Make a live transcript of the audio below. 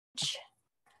much.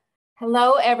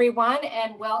 Hello, everyone,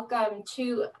 and welcome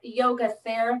to Yoga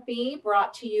Therapy,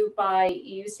 brought to you by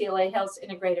UCLA Health's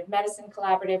Integrative Medicine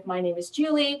Collaborative. My name is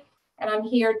Julie, and I'm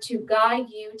here to guide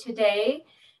you today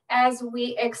as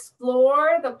we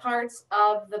explore the parts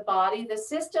of the body, the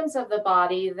systems of the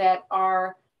body that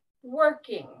are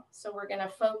working. So we're going to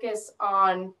focus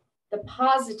on the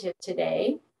positive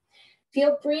today.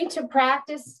 Feel free to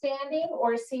practice standing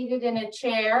or seated in a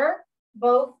chair.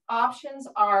 Both options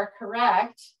are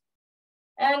correct.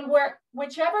 And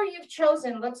whichever you've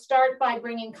chosen, let's start by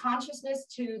bringing consciousness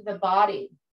to the body.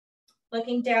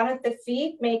 Looking down at the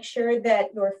feet, make sure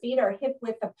that your feet are hip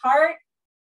width apart,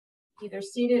 either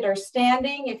seated or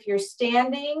standing. If you're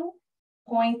standing,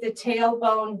 point the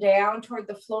tailbone down toward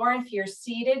the floor. If you're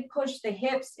seated, push the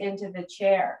hips into the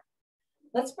chair.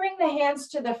 Let's bring the hands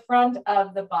to the front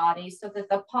of the body so that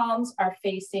the palms are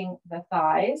facing the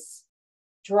thighs.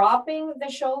 Dropping the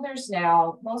shoulders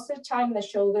now. Most of the time, the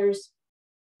shoulders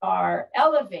are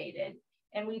elevated,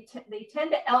 and they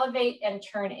tend to elevate and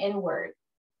turn inward.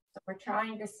 So we're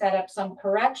trying to set up some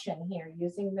correction here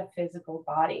using the physical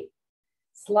body.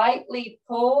 Slightly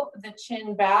pull the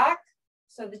chin back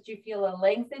so that you feel a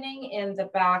lengthening in the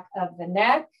back of the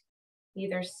neck,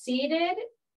 either seated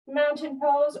mountain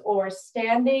pose or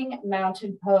standing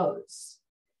mountain pose.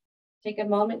 Take a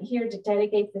moment here to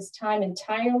dedicate this time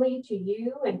entirely to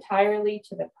you, entirely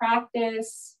to the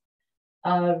practice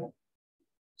of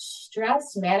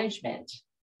stress management,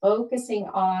 focusing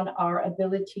on our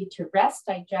ability to rest,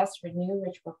 digest, renew,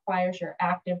 which requires your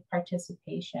active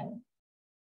participation.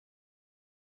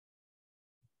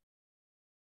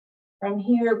 From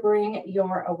here, bring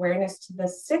your awareness to the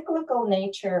cyclical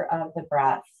nature of the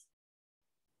breath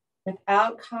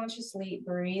without consciously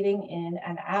breathing in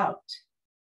and out.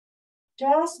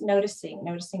 Just noticing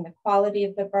the quality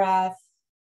of the breath.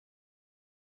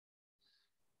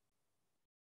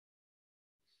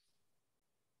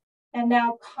 And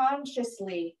now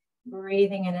consciously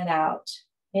breathing in and out,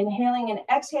 inhaling and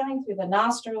exhaling through the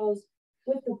nostrils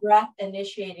with the breath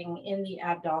initiating in the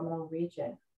abdominal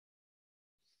region.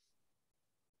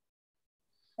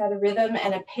 Set a rhythm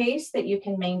and a pace that you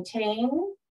can maintain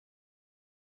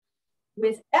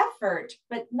with effort,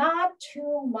 but not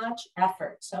too much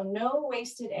effort. So no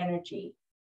wasted energy.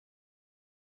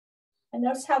 And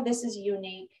notice how this is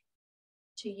unique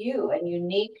to you and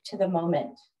unique to the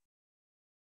moment.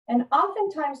 And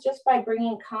oftentimes, just by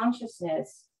bringing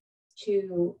consciousness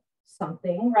to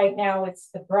something, right now it's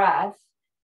the breath,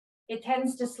 it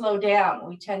tends to slow down.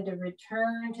 We tend to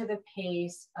return to the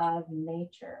pace of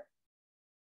nature.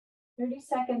 30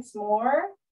 seconds more,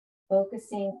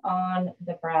 focusing on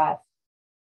the breath.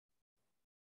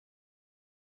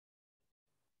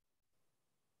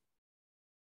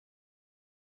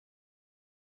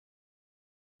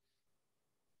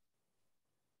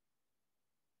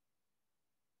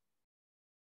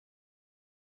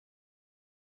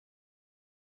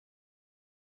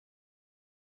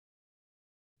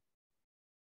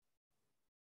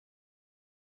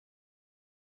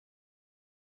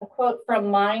 A quote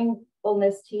from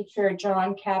mindfulness teacher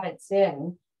Jon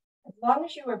Kabat-Zinn: as long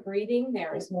as you are breathing,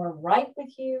 there is more right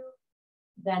with you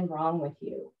than wrong with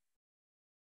you.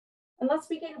 And let's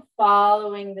begin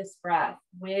following this breath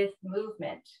with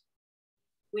movement.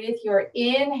 With your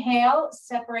inhale,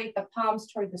 separate the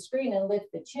palms toward the screen and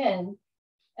lift the chin.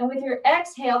 And with your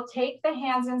exhale, take the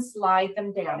hands and slide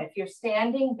them down. If you're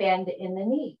standing, bend in the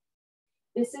knee.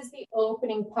 This is the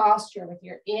opening posture. With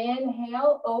your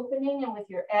inhale, opening, and with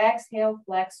your exhale,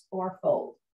 flex or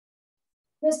fold.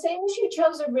 The same as you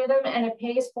chose a rhythm and a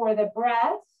pace for the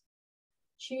breath,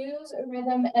 choose a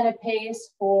rhythm and a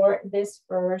pace for this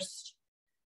first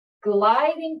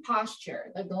gliding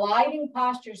posture. The gliding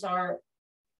postures are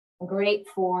great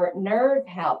for nerve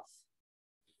health.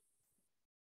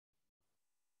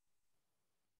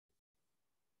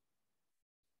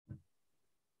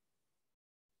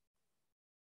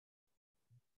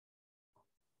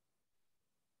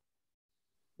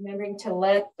 Remembering to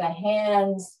let the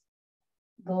hands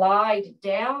glide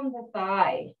down the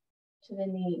thigh to the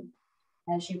knee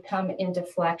as you come into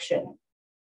flexion.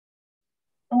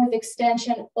 And with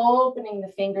extension, opening the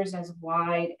fingers as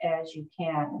wide as you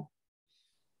can.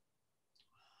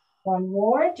 One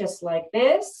more, just like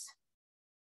this.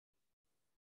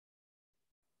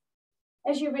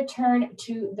 As you return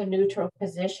to the neutral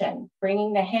position,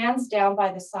 bringing the hands down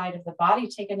by the side of the body,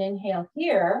 take an inhale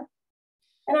here.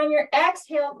 And on your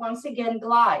exhale, once again,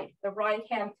 glide. The right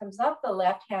hand comes up, the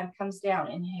left hand comes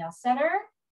down. Inhale, center,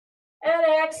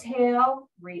 and exhale,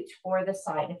 reach for the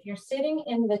side. If you're sitting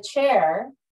in the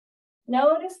chair,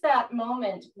 notice that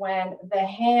moment when the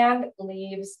hand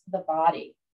leaves the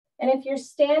body. And if you're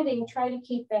standing, try to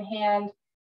keep the hand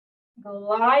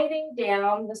gliding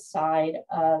down the side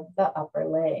of the upper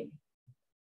leg.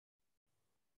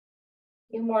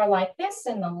 A few more like this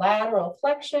in the lateral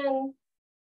flexion.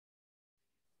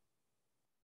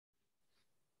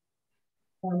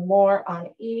 One more on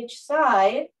each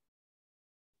side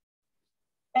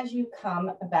as you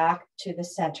come back to the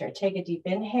center. Take a deep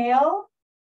inhale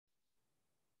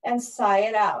and sigh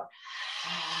it out.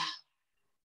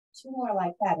 Two more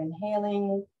like that,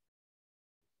 inhaling.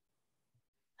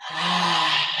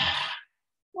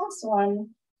 Last one.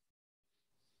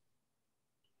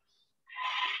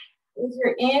 With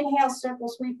your inhale, circle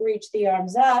sweep, reach the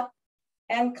arms up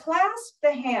and clasp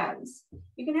the hands.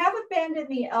 You can have a bend in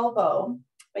the elbow,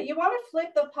 but you want to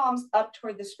flip the palms up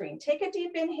toward the screen. Take a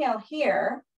deep inhale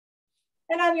here.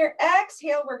 And on your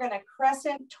exhale, we're going to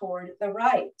crescent toward the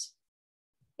right.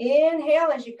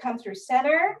 Inhale as you come through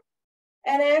center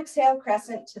and exhale,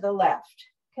 crescent to the left.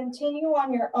 Continue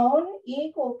on your own,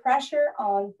 equal pressure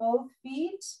on both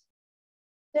feet.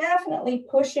 Definitely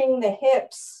pushing the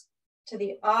hips to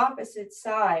the opposite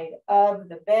side of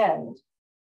the bend.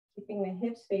 Keeping the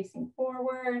hips facing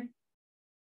forward.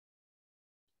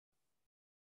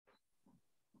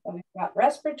 So we've got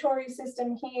respiratory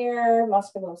system here,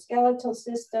 musculoskeletal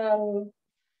system,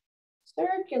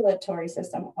 circulatory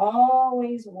system,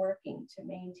 always working to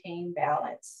maintain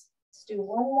balance. Let's do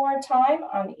one more time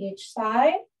on each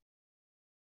side.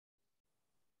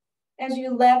 As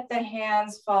you let the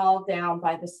hands fall down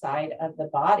by the side of the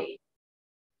body.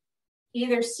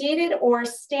 Either seated or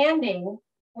standing,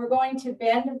 we're going to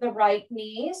bend the right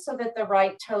knee so that the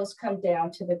right toes come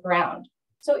down to the ground.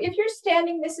 So if you're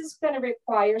standing, this is going to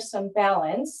require some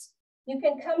balance. You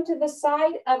can come to the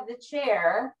side of the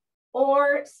chair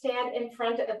or stand in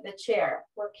front of the chair.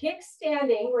 We're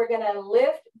kickstanding. We're going to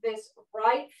lift this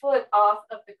right foot off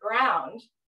of the ground.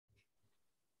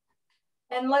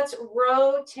 And let's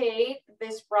rotate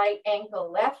this right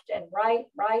ankle left and right,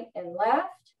 right and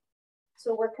left.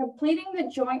 So we're completing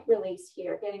the joint release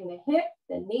here, getting the hip,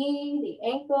 the knee, the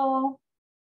ankle,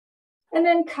 and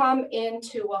then come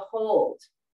into a hold.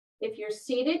 If you're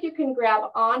seated, you can grab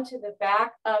onto the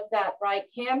back of that right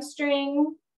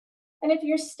hamstring. And if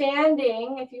you're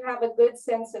standing, if you have a good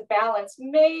sense of balance,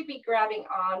 maybe grabbing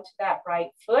onto that right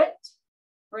foot,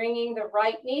 bringing the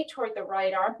right knee toward the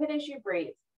right armpit as you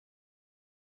breathe.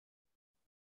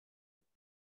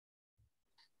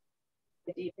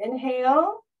 A deep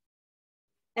inhale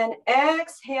and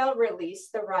exhale, release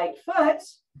the right foot.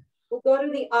 We'll go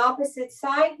to the opposite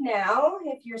side now.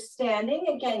 If you're standing,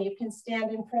 again, you can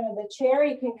stand in front of the chair.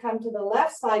 You can come to the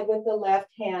left side with the left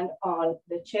hand on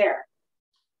the chair.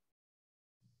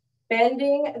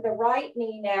 Bending the right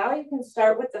knee now, you can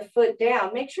start with the foot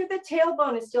down. Make sure the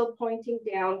tailbone is still pointing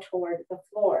down toward the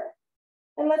floor.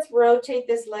 And let's rotate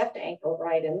this left ankle,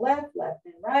 right and left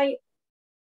and right.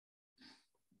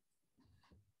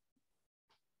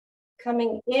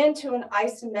 Coming into an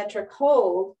isometric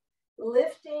hold,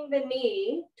 lifting the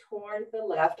knee toward the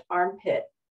left armpit.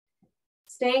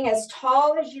 Staying as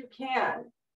tall as you can,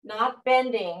 not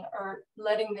bending or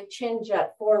letting the chin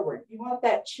jut forward. You want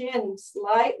that chin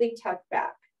slightly tucked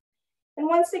back. And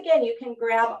once again, you can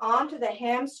grab onto the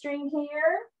hamstring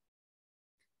here.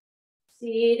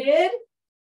 Seated,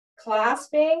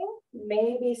 clasping,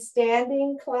 maybe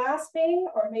standing, clasping,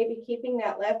 or maybe keeping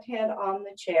that left hand on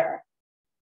the chair.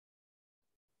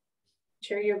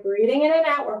 Sure you're breathing in and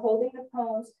out. We're holding the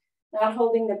pose, not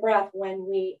holding the breath. When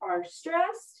we are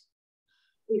stressed,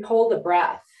 we hold the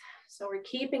breath. So we're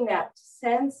keeping that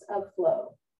sense of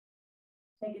flow.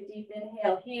 Take a deep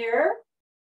inhale here.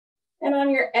 And on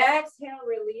your exhale,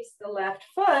 release the left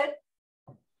foot.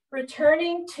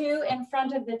 Returning to in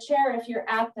front of the chair if you're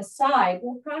at the side.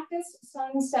 We'll practice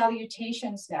sun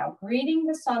salutations now, greeting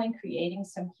the sun and creating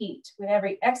some heat. With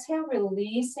every exhale,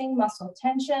 releasing muscle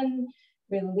tension,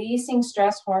 releasing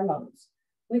stress hormones.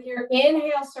 With your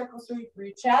inhale, circle sweep,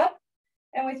 reach up.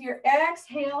 And with your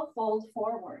exhale, fold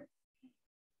forward.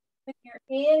 With your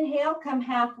inhale, come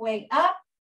halfway up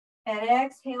and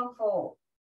exhale, fold.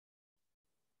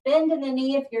 Bend in the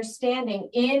knee if you're standing.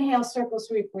 Inhale, circle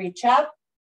sweep, reach up.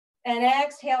 And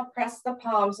exhale, press the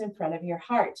palms in front of your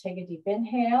heart. Take a deep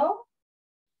inhale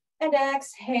and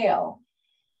exhale.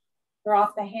 Draw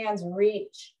off the hands,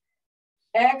 reach.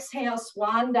 Exhale,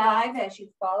 swan dive as you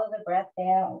follow the breath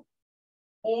down.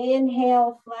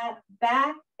 Inhale, flat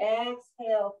back.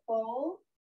 Exhale, fold.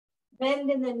 Bend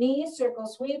in the knees, circle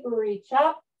sweep, reach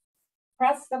up.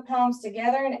 Press the palms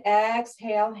together and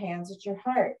exhale, hands at your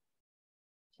heart.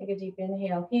 Take a deep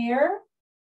inhale here.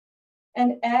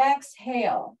 And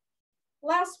exhale.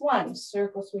 Last one,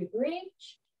 circle sweep,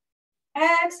 reach.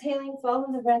 Exhaling,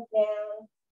 follow the breath down.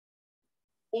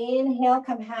 Inhale,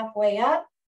 come halfway up.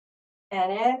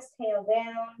 And exhale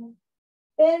down.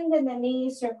 Bend in the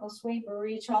knees, circle sweep, or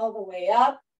reach all the way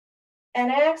up.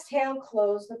 And exhale,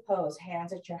 close the pose,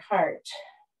 hands at your heart.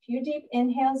 A few deep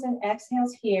inhales and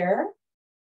exhales here.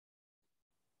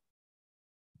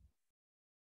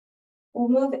 We'll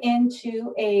move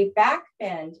into a back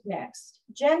bend next,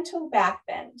 gentle back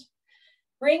bend.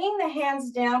 Bringing the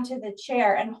hands down to the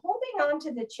chair and holding on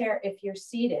to the chair if you're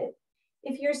seated.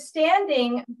 If you're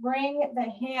standing, bring the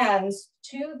hands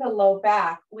to the low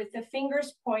back with the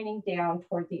fingers pointing down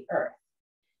toward the earth.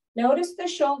 Notice the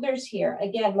shoulders here.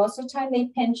 Again, most of the time they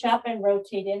pinch up and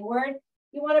rotate inward.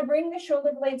 You want to bring the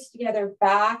shoulder blades together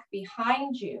back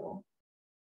behind you,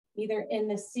 either in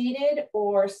the seated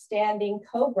or standing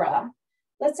cobra.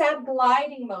 Let's add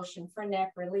gliding motion for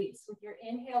neck release. With your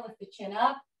inhale, lift the chin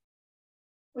up.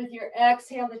 With your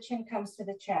exhale, the chin comes to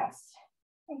the chest.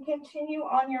 And continue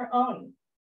on your own.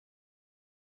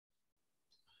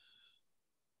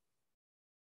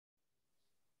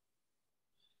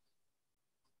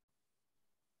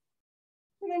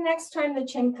 And the next time the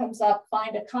chin comes up,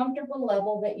 find a comfortable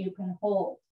level that you can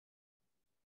hold.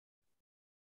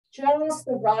 Just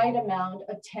the right amount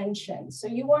of tension. So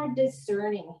you are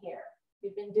discerning here.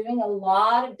 You've been doing a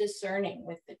lot of discerning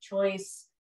with the choice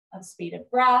of speed of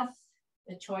breath,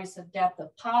 the choice of depth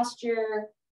of posture,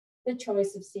 the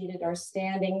choice of seated or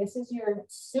standing. This is your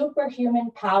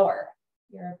superhuman power,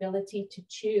 your ability to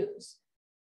choose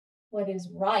what is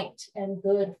right and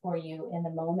good for you in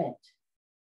the moment.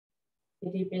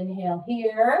 A deep inhale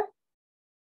here.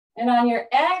 And on your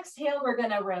exhale, we're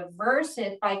going to reverse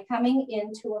it by coming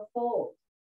into a fold.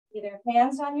 Either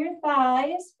hands on your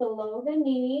thighs, below the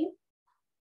knee,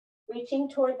 reaching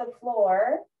toward the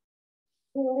floor.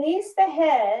 Release the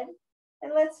head,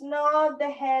 and let's nod the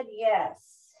head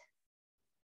yes.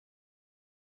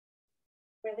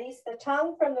 Release the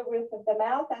tongue from the roof of the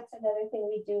mouth. That's another thing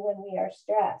we do when we are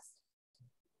stressed.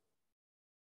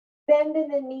 Bend in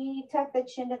the knee, tuck the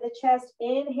chin to the chest.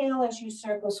 Inhale as you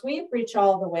circle sweep, reach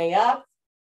all the way up.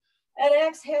 And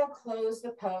exhale, close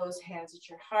the pose, hands at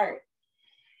your heart.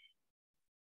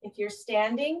 If you're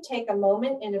standing, take a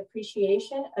moment in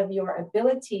appreciation of your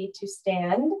ability to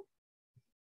stand.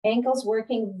 Ankles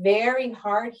working very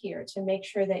hard here to make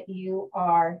sure that you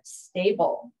are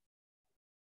stable.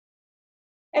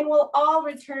 And we'll all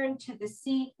return to the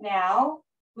seat now,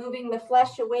 moving the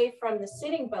flesh away from the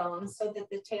sitting bones so that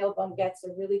the tailbone gets a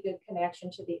really good connection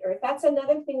to the earth. That's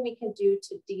another thing we can do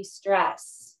to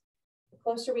de-stress. The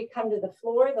closer we come to the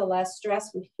floor, the less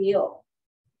stress we feel.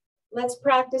 Let's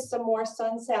practice some more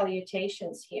sun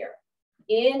salutations here.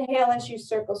 Inhale as you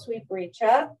circle sweep, reach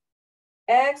up.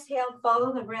 Exhale,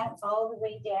 follow the breath all the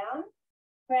way down.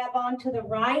 Grab onto the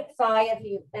right thigh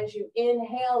as you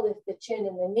inhale, lift the chin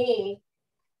and the knee.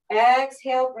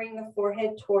 Exhale, bring the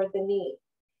forehead toward the knee.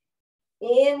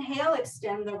 Inhale,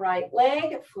 extend the right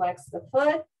leg, flex the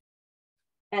foot.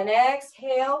 And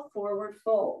exhale, forward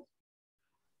fold.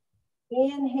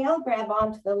 Inhale, grab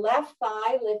onto the left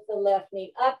thigh, lift the left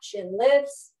knee up, chin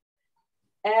lifts.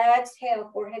 Exhale,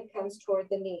 forehead comes toward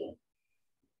the knee.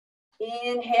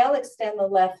 Inhale, extend the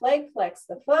left leg, flex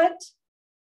the foot.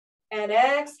 And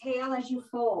exhale as you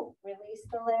fold, release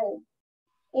the leg.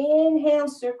 Inhale,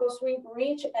 circle sweep,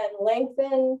 reach and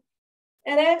lengthen.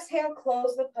 And exhale,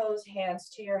 close the pose, hands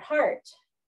to your heart.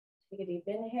 Take a deep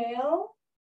inhale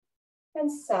and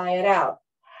sigh it out.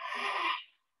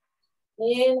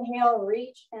 Inhale,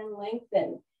 reach and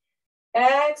lengthen.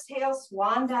 Exhale,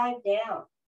 swan dive down.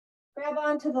 Grab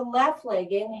onto the left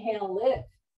leg, inhale, lift.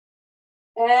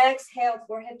 Exhale,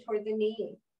 forehead toward the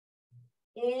knee.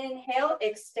 Inhale,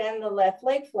 extend the left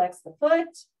leg, flex the foot.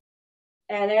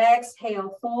 And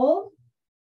exhale, fold.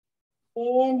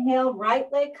 Inhale,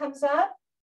 right leg comes up.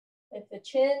 Lift the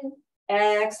chin.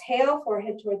 Exhale,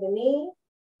 forehead toward the knee.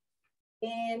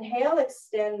 Inhale,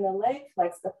 extend the leg,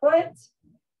 flex the foot.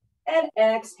 And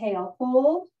exhale,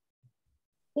 fold.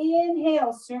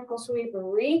 Inhale, circle sweep,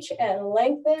 reach and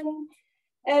lengthen.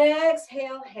 And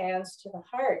exhale, hands to the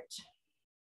heart.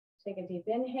 Take a deep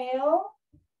inhale.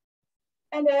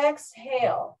 And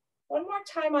exhale. One more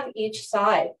time on each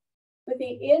side. With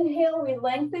the inhale, we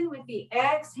lengthen. With the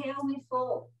exhale, we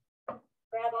fold.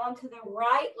 Grab onto the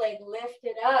right leg, lift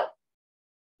it up.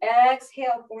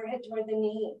 Exhale, forehead toward the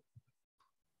knee.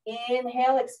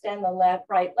 Inhale, extend the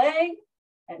right leg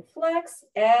and flex.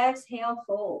 Exhale,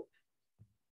 fold.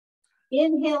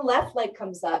 Inhale, left leg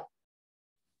comes up.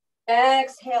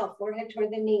 Exhale, forehead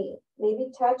toward the knee,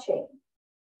 maybe touching.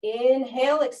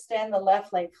 Inhale, extend the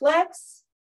left leg, flex.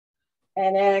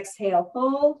 And exhale,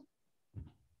 fold.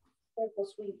 Circle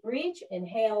sweep reach.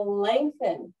 Inhale,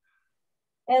 lengthen.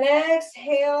 And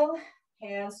exhale,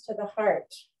 hands to the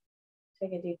heart.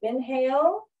 Take a deep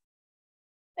inhale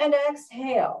and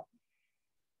exhale.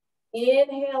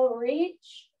 Inhale,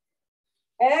 reach.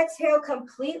 Exhale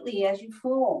completely as you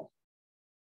fold.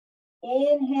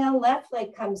 Inhale, left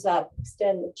leg comes up.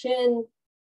 Extend the chin.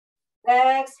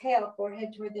 Exhale,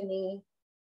 forehead toward the knee.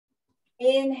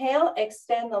 Inhale,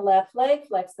 extend the left leg,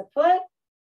 flex the foot.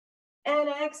 And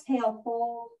exhale,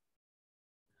 fold.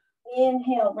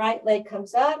 Inhale, right leg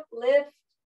comes up, lift.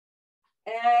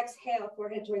 Exhale,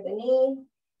 forehead toward the knee.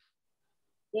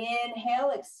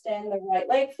 Inhale, extend the right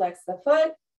leg, flex the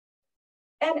foot.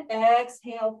 And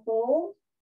exhale, fold.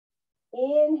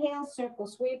 Inhale, circle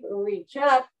sweep, reach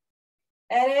up.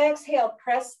 And exhale,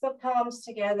 press the palms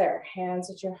together, hands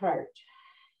at your heart.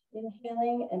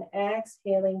 Inhaling and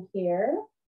exhaling here.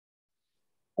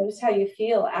 Notice how you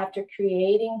feel after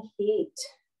creating heat.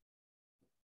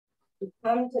 You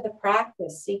come to the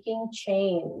practice seeking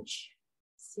change,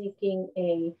 seeking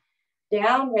a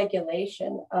down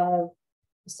regulation of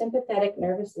the sympathetic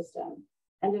nervous system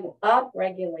and an up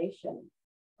regulation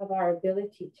of our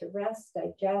ability to rest,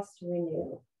 digest,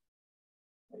 renew.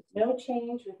 There's no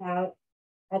change without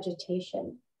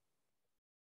agitation.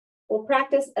 We'll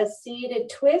practice a seated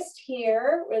twist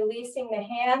here, releasing the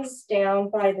hands down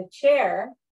by the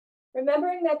chair.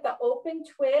 Remembering that the open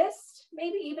twist,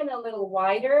 maybe even a little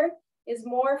wider, is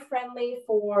more friendly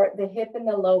for the hip and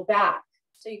the low back.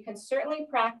 So you can certainly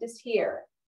practice here.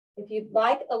 If you'd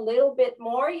like a little bit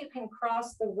more, you can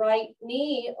cross the right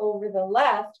knee over the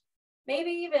left,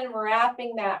 maybe even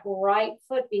wrapping that right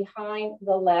foot behind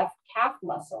the left calf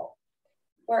muscle.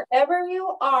 Wherever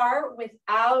you are,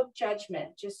 without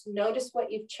judgment, just notice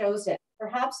what you've chosen.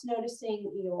 Perhaps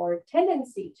noticing your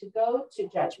tendency to go to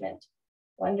judgment,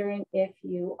 wondering if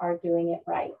you are doing it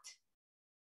right.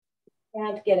 You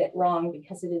can't get it wrong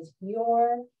because it is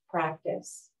your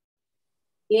practice.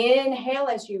 Inhale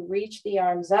as you reach the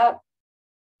arms up.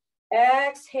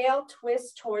 Exhale,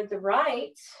 twist toward the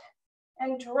right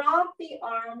and drop the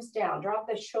arms down. Drop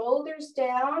the shoulders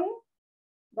down.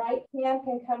 Right hand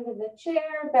can come to the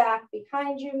chair, back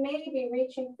behind you, maybe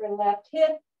reaching for left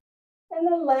hip, and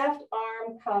the left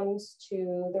arm comes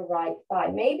to the right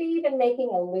thigh, maybe even making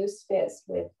a loose fist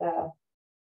with the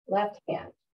left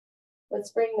hand.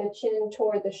 Let's bring the chin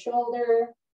toward the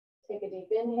shoulder. Take a deep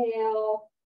inhale.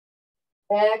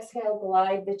 Exhale,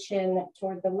 glide the chin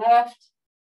toward the left.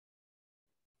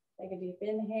 Take a deep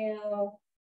inhale.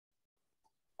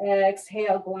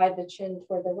 Exhale, glide the chin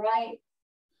toward the right.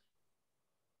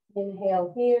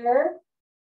 Inhale here.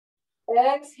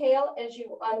 Exhale as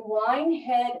you unwind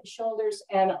head, shoulders,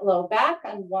 and low back,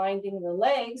 unwinding the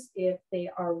legs if they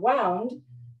are wound.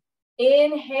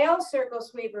 Inhale, circle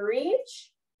sweep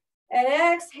reach. And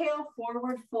exhale,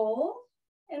 forward fold.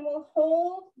 And we'll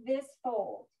hold this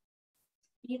fold.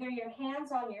 Either your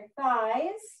hands on your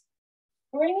thighs,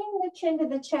 bringing the chin to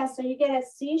the chest so you get a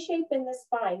C shape in the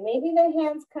spine. Maybe the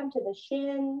hands come to the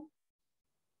shin.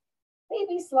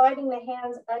 Maybe sliding the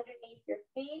hands underneath your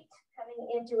feet, coming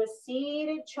into a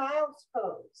seated child's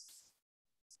pose.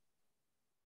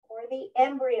 Or the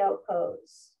embryo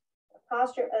pose, a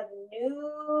posture of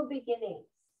new beginnings.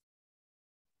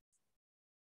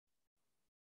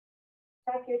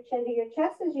 Tuck your chin to your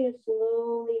chest as you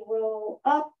slowly roll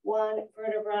up one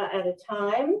vertebra at a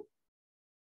time.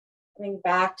 Coming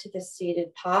back to the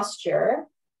seated posture.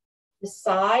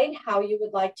 Decide how you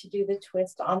would like to do the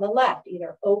twist on the left,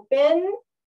 either open,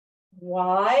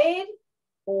 wide,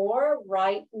 or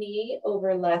right knee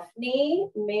over left knee,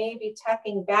 maybe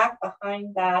tucking back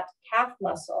behind that calf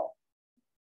muscle.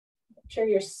 Make sure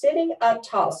you're sitting up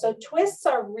tall. So twists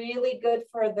are really good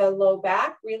for the low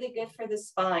back, really good for the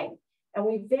spine, and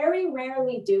we very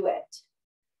rarely do it.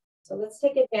 So let's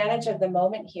take advantage of the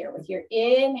moment here. With your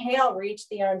inhale, reach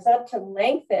the arms up to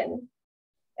lengthen.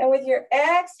 And with your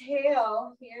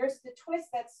exhale, here's the twist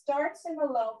that starts in the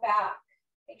low back.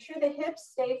 Make sure the hips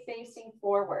stay facing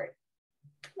forward.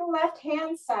 The left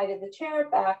hand side of the chair,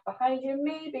 back behind you,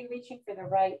 maybe reaching for the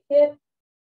right hip.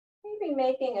 Maybe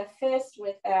making a fist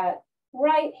with that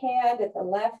right hand at the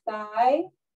left thigh.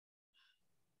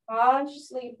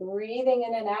 Consciously breathing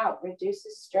in and out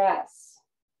reduces stress.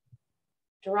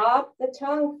 Drop the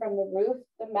tongue from the roof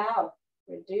of the mouth,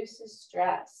 reduces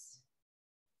stress.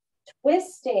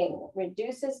 Twisting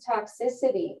reduces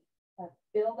toxicity, a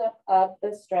buildup of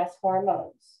the stress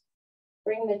hormones.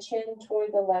 Bring the chin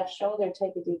toward the left shoulder.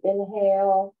 Take a deep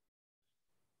inhale.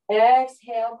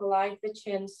 Exhale, glide the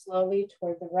chin slowly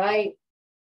toward the right.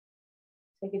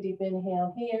 Take a deep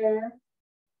inhale here.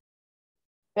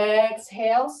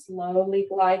 Exhale, slowly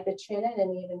glide the chin in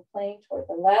an even plane toward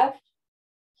the left.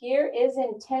 Here is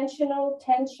intentional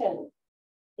tension,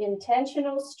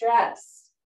 intentional stress.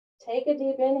 Take a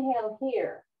deep inhale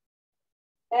here.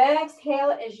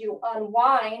 Exhale as you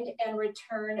unwind and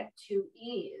return to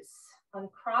ease.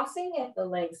 Uncrossing if the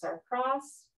legs are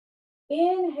crossed.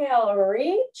 Inhale,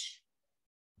 reach.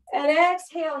 And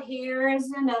exhale, here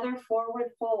is another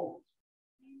forward fold.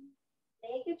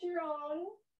 Make it your own.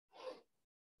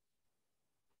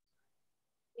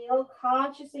 Feel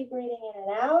consciously breathing in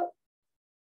and out.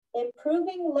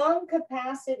 Improving lung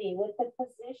capacity with the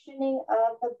positioning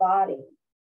of the body.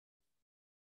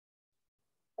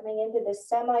 Coming into the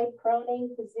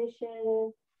semi-proning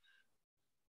position.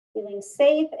 Feeling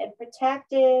safe and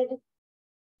protected.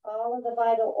 All of the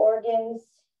vital organs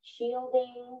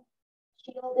shielded.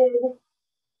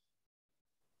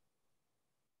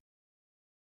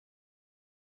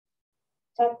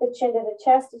 Tuck the chin to the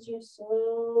chest as you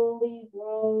slowly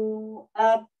roll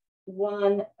up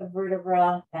one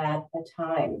vertebra at a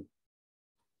time.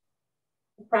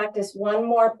 Practice one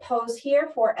more pose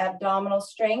here for abdominal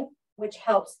strength, which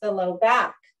helps the low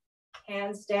back.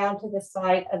 Hands down to the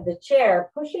side of the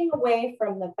chair, pushing away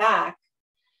from the back.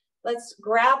 Let's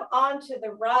grab onto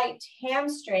the right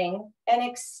hamstring and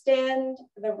extend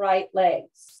the right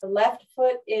legs. The right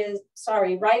foot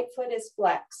is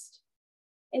flexed.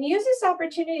 And use this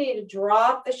opportunity to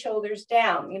drop the shoulders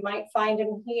down. You might find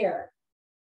them here.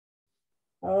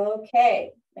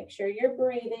 Okay, make sure you're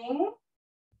breathing.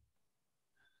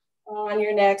 On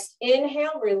your next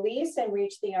inhale, release and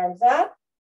reach the arms up.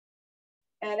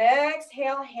 And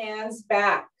exhale, hands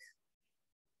back.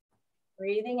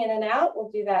 Breathing in and out,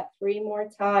 we'll do that 3 more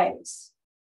times.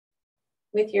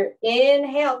 With your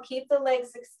inhale, keep the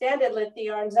legs extended, lift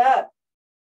the arms up.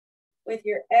 With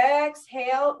your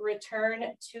exhale, return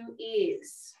to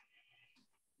ease.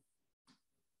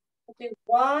 We'll do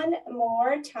one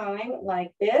more time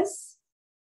like this.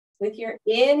 With your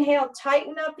inhale,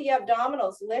 tighten up the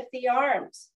abdominals, lift the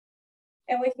arms.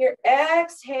 And with your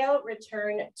exhale,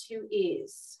 return to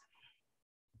ease.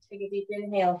 Take a deep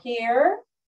inhale here.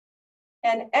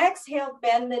 And exhale,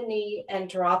 bend the knee and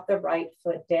drop the right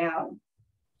foot down.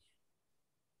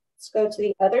 Let's go to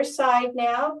the other side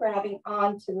now, grabbing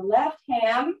onto the left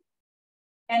ham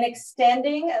and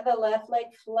extending the left leg,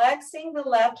 flexing the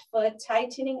left foot,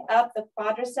 tightening up the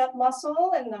quadricep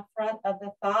muscle in the front of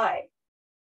the thigh.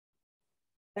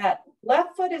 That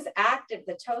left foot is active.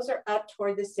 The toes are up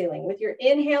toward the ceiling. With your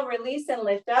inhale, release and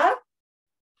lift up.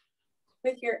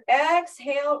 With your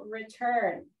exhale,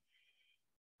 return.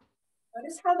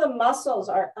 Notice how the muscles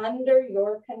are under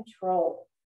your control.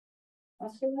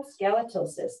 Musculoskeletal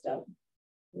system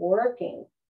working.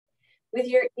 With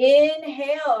your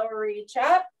inhale, reach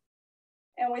up.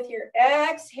 And with your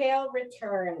exhale,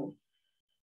 return.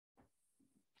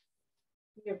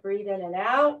 You breathe in and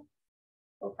out.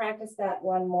 We'll practice that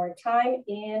one more time.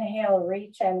 Inhale,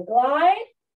 reach and glide.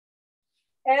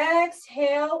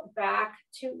 Exhale, back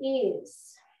to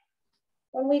ease.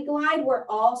 When we glide, we're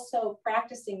also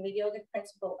practicing the yogic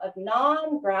principle of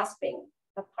non-grasping,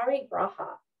 aparigraha.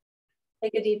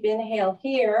 Take a deep inhale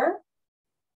here.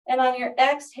 And on your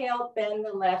exhale, bend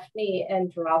the left knee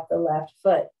and drop the left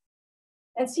foot.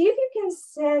 And see if you can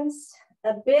sense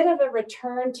a bit of a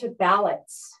return to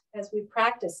balance as we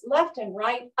practice left and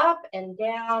right, up and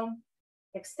down,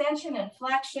 extension and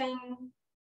flexion.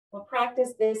 We'll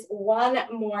practice this one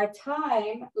more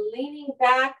time, leaning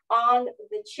back on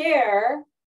the chair.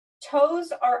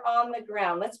 Toes are on the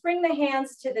ground. Let's bring the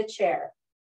hands to the chair,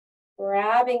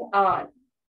 grabbing on.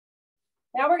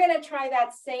 Now we're going to try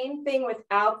that same thing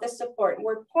without the support.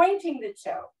 We're pointing the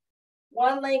toe,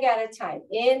 one leg at a time.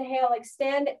 Inhale,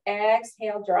 extend,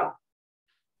 exhale, drop.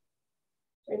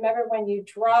 Remember, when you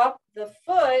drop the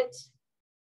foot,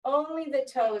 only the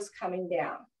toe is coming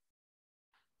down.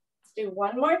 Let's do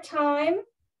one more time.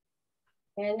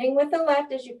 Ending with the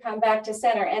left as you come back to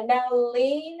center. And now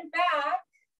lean back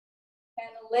and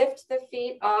lift the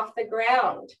feet off the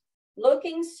ground.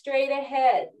 Looking straight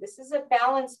ahead. This is a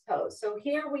balance pose. So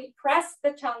here we press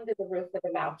the tongue to the roof of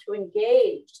the mouth to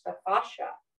engage the fascia,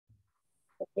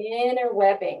 the inner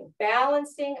webbing,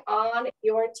 balancing on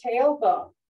your tailbone.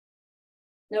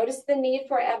 Notice the need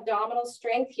for abdominal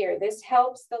strength here. This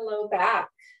helps the low back.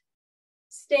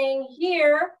 Staying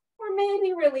here, or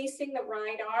maybe releasing the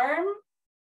right arm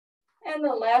and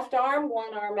the left arm,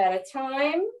 one arm at a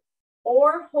time,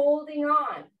 or holding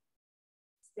on.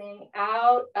 Staying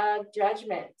out of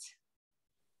judgment.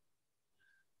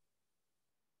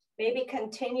 Maybe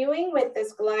continuing with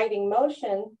this gliding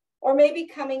motion, or maybe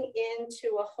coming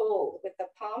into a hold with the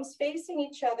palms facing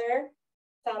each other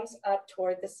thumbs up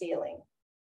toward the ceiling.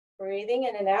 Breathing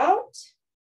in and out.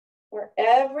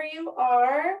 Wherever you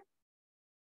are,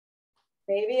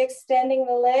 maybe extending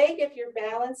the leg if you're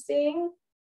balancing,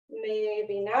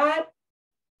 maybe not.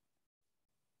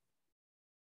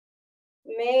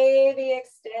 Maybe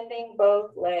extending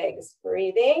both legs,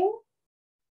 breathing.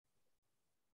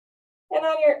 And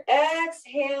on your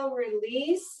exhale,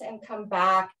 release and come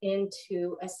back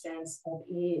into a sense of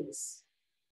ease.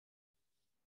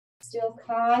 Still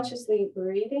consciously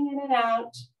breathing in and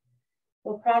out.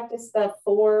 We'll practice the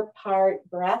 4-part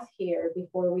breath here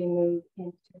before we move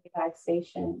into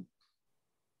relaxation.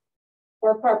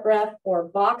 4-part breath or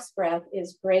box breath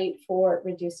is great for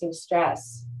reducing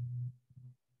stress.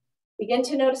 Begin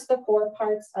to notice the 4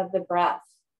 parts of the breath.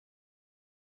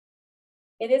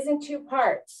 It isn't 2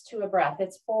 parts to a breath,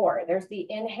 it's 4. There's the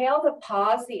inhale, the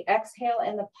pause, the exhale,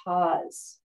 and the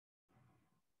pause.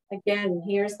 Again,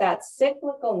 here's that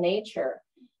cyclical nature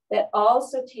that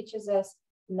also teaches us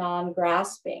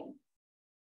non-grasping.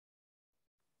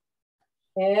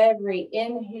 Every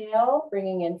inhale,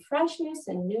 bringing in freshness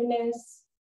and newness.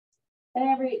 And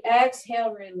every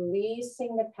exhale,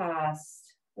 releasing the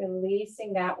past,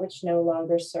 releasing that which no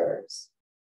longer serves.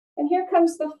 And here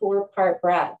comes the 4-part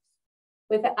breath.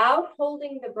 Without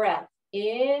holding the breath,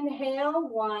 inhale,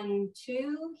 1,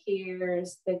 2,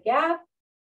 here's the gap.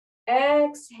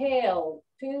 Exhale,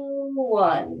 2,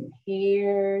 1,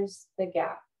 here's the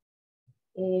gap.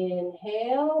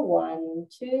 Inhale, 1,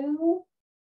 2.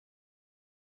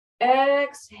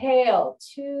 Exhale,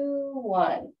 2,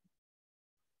 1.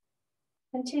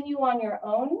 Continue on your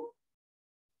own.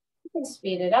 You can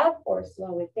speed it up or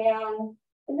slow it down.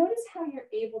 And notice how you're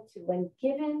able to, when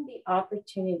given the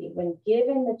opportunity, when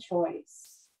given the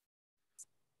choice,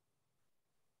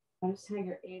 notice how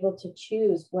you're able to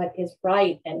choose what is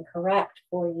right and correct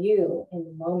for you in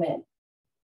the moment.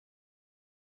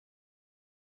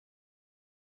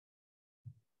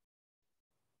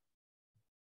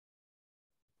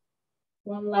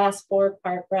 One last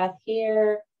 4-part breath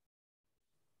here.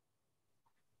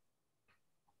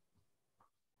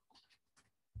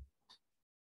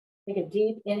 Take a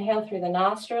deep inhale through the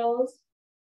nostrils.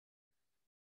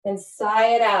 Then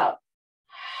sigh it out.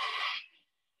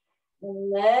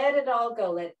 And let it all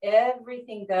go. Let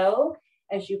everything go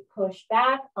as you push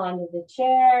back onto the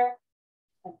chair.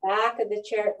 The back of the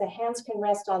chair, the hands can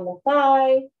rest on the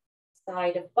thigh,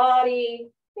 side of body.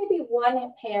 Maybe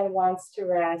one hand wants to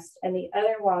rest and the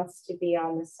other wants to be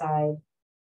on the side.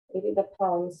 Maybe the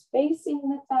palms facing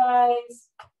the thighs,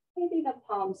 maybe the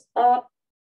palms up.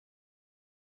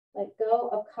 Let go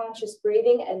of conscious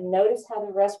breathing and notice how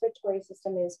the respiratory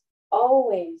system is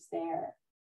always there.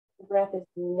 The breath is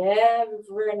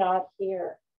never not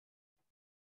here.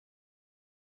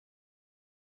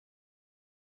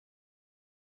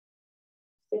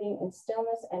 Sitting in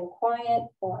stillness and quiet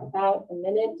for about a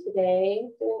minute today,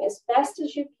 doing as best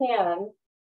as you can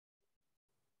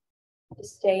to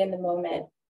stay in the moment.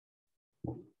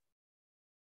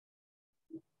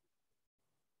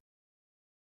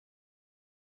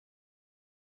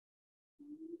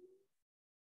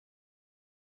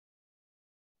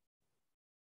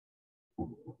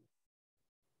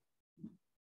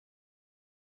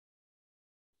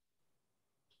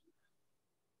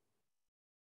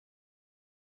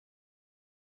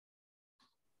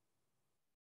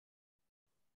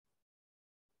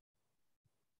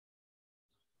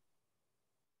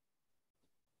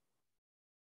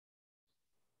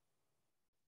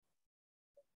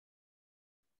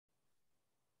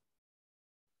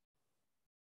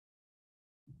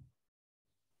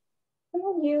 I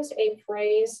will use a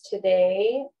phrase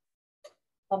today,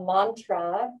 a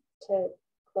mantra, to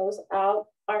close out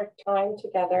our time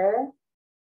together.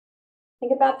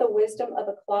 Think about the wisdom of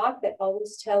a clock that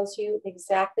always tells you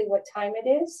exactly what time it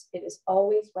is. It is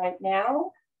always right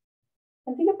now.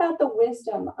 And think about the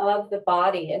wisdom of the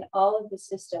body and all of the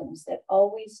systems that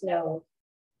always know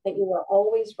that you are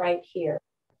always right here.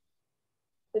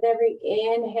 With every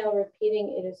inhale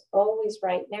repeating, it is always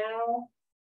right now.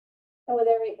 And with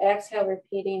every exhale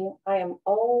repeating, I am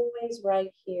always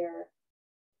right here.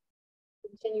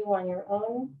 Continue on your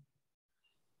own.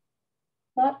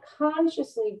 Not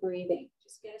consciously breathing,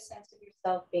 just get a sense of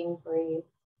yourself being breathed.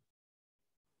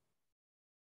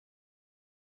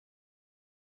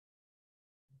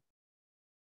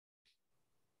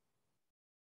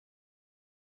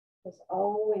 It's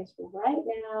always right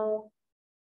now.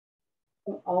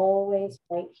 I'm always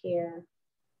right here.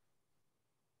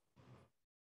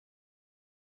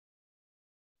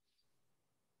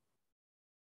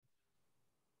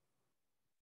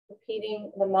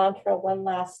 Repeating the mantra one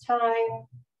last time.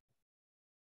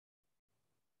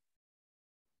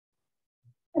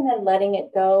 And then letting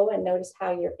it go, and notice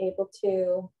how you're able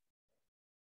to.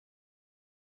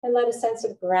 And let a sense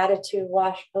of gratitude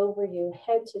wash over you,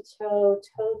 head to toe,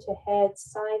 toe to head,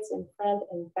 sides and front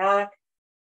and back,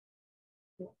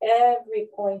 and every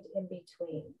point in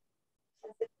between.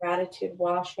 Sense of gratitude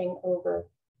washing over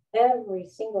every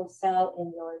single cell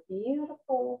in your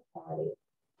beautiful body.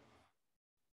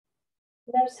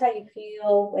 Notice how you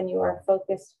feel when you are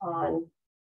focused on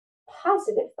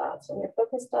positive thoughts, when you're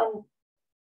focused on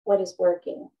what is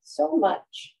working so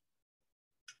much.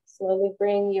 Slowly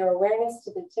bring your awareness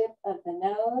to the tip of the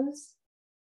nose.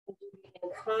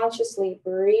 And consciously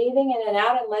breathing in and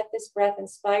out, and let this breath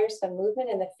inspire some movement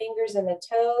in the fingers and the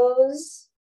toes.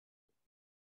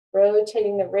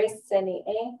 Rotating the wrists and the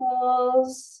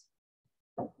ankles.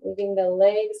 Moving the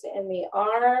legs and the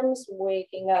arms,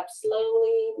 waking up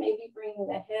slowly, maybe bringing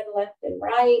the head left and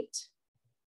right.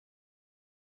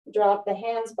 Drop the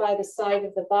hands by the side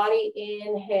of the body.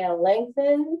 Inhale,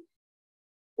 lengthen.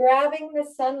 Grabbing the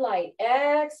sunlight.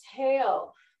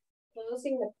 Exhale.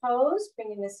 Closing the pose,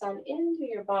 bringing the sun into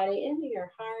your body, into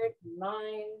your heart and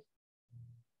mind.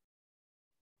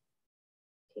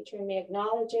 Teacher in me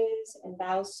acknowledges and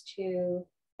bows to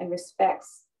and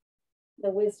respects the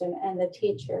wisdom and the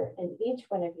teacher in each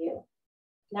one of you.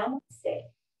 Namaste.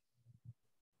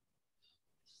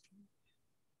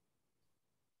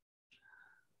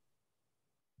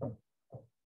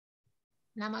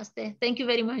 Namaste. Thank you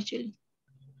very much, Julie.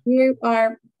 You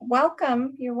are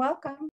welcome. You're welcome.